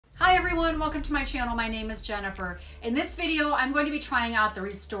Hi everyone, welcome to my channel. My name is Jennifer. In this video, I'm going to be trying out the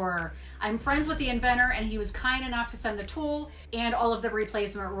Restorer. I'm friends with the inventor and he was kind enough to send the tool and all of the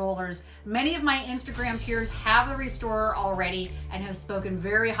replacement rollers. Many of my Instagram peers have the Restorer already and have spoken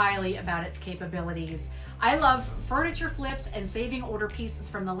very highly about its capabilities. I love furniture flips and saving older pieces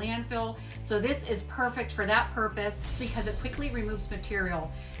from the landfill, so this is perfect for that purpose because it quickly removes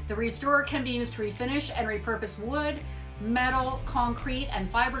material. The Restorer can be used to refinish and repurpose wood, metal, concrete,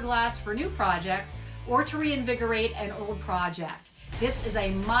 and fiberglass for new projects, or to reinvigorate an old project. This is a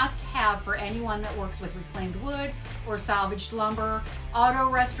must-have for anyone that works with reclaimed wood or salvaged lumber,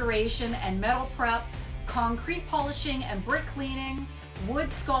 auto restoration and metal prep, concrete polishing and brick cleaning, wood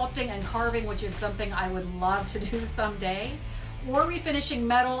sculpting and carving, which is something I would love to do someday, or refinishing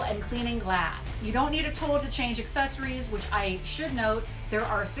metal and cleaning glass. You don't need a tool to change accessories, which I should note there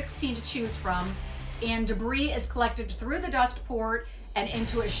are 16 to choose from, and debris is collected through the dust port and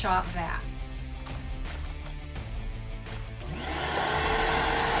into a shop vac.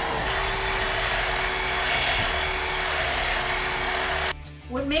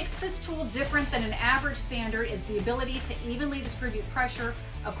 What makes this tool different than an average sander is the ability to evenly distribute pressure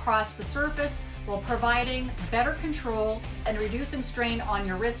across the surface while providing better control and reducing strain on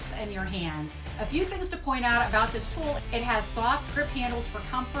your wrists and your hands. A few things to point out about this tool: it has soft grip handles for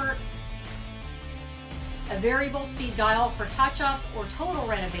comfort, a variable speed dial for touch-ups or total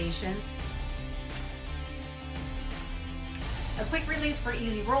renovations, a quick release for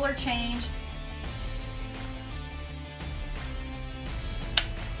easy roller change,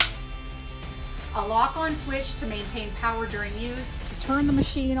 a lock-on switch to maintain power during use. To turn the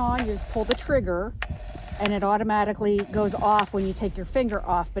machine on, you just pull the trigger and it automatically goes off when you take your finger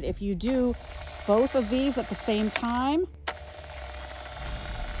off. But if you do both of these at the same time,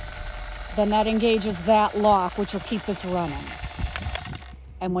 then that engages that lock, which will keep this running.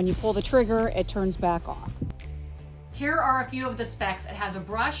 And when you pull the trigger, it turns back off. Here are a few of the specs. It has a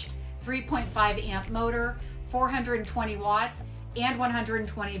brushed 3.5 amp motor, 420 watts, and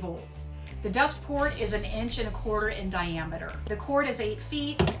 120 volts. The dust port is 1.25 inches in diameter. The cord is 8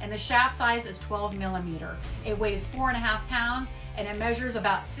 feet and the shaft size is 12 millimeter. It weighs 4.5 pounds and it measures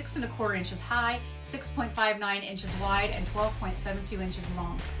about 6.25 inches high, 6.59 inches wide, and 12.72 inches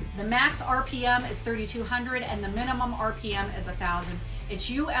long. The max RPM is 3,200 and the minimum RPM is 1,000.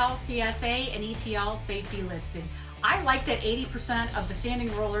 It's UL, CSA, and ETL safety listed. I like that 80% of the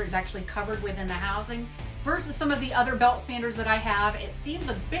sanding roller is actually covered within the housing versus some of the other belt sanders that I have. It seems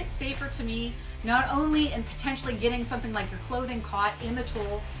a bit safer to me, not only in potentially getting something like your clothing caught in the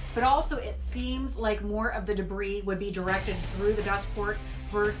tool, but also it seems like more of the debris would be directed through the dust port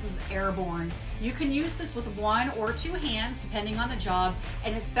versus airborne. You can use this with 1 or 2 hands depending on the job,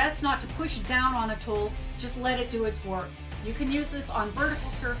 and it's best not to push down on the tool, just let it do its work. You can use this on vertical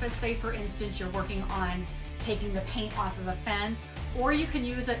surface, say for instance you're working on taking the paint off of a fence, or you can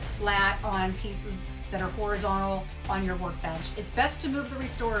use it flat on pieces that are horizontal on your workbench. It's best to move the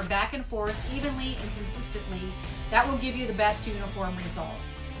Restorer back and forth evenly and consistently. That will give you the best uniform results.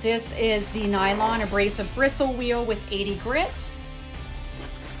 This is the nylon abrasive bristle wheel with 80 grit.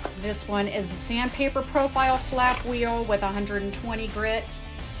 This one is the sandpaper profile flap wheel with 120 grit.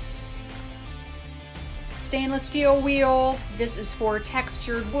 Stainless steel wheel. This is for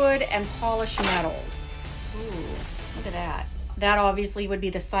textured wood and polished metals. Ooh, look at that. That obviously would be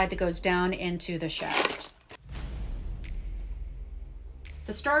the side that goes down into the shaft.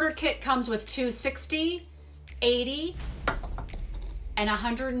 The starter kit comes with 260, 80, and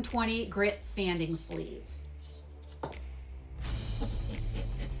 120 grit sanding sleeves.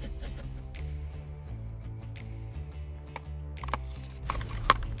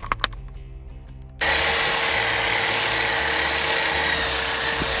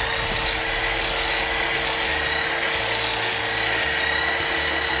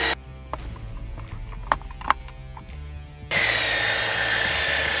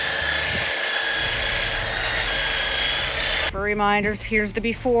 For reminders, here's the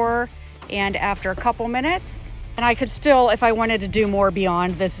before and after a couple minutes. And I could still, if I wanted to do more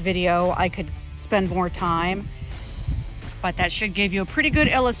beyond this video, I could spend more time, but that should give you a pretty good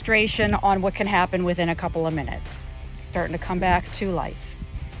illustration on what can happen within a couple of minutes. It's starting to come back to life.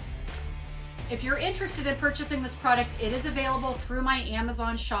 If you're interested in purchasing this product, it is available through my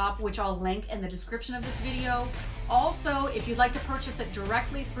Amazon shop, which I'll link in the description of this video. Also, if you'd like to purchase it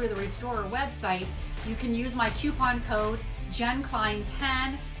directly through the Restorer website, you can use my coupon code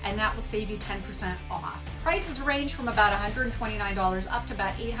JENCLINE10 and that will save you 10% off. Prices range from about $129 up to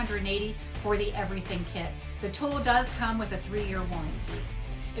about $880 for the everything kit. The tool does come with a 3-year warranty.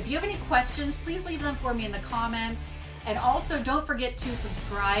 If you have any questions, please leave them for me in the comments. And also don't forget to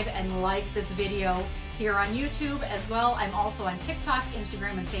subscribe and like this video here on YouTube as well. I'm also on TikTok,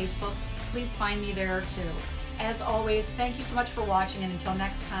 Instagram, and Facebook. Please find me there too. As always, thank you so much for watching, and until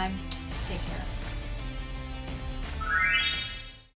next time, take care.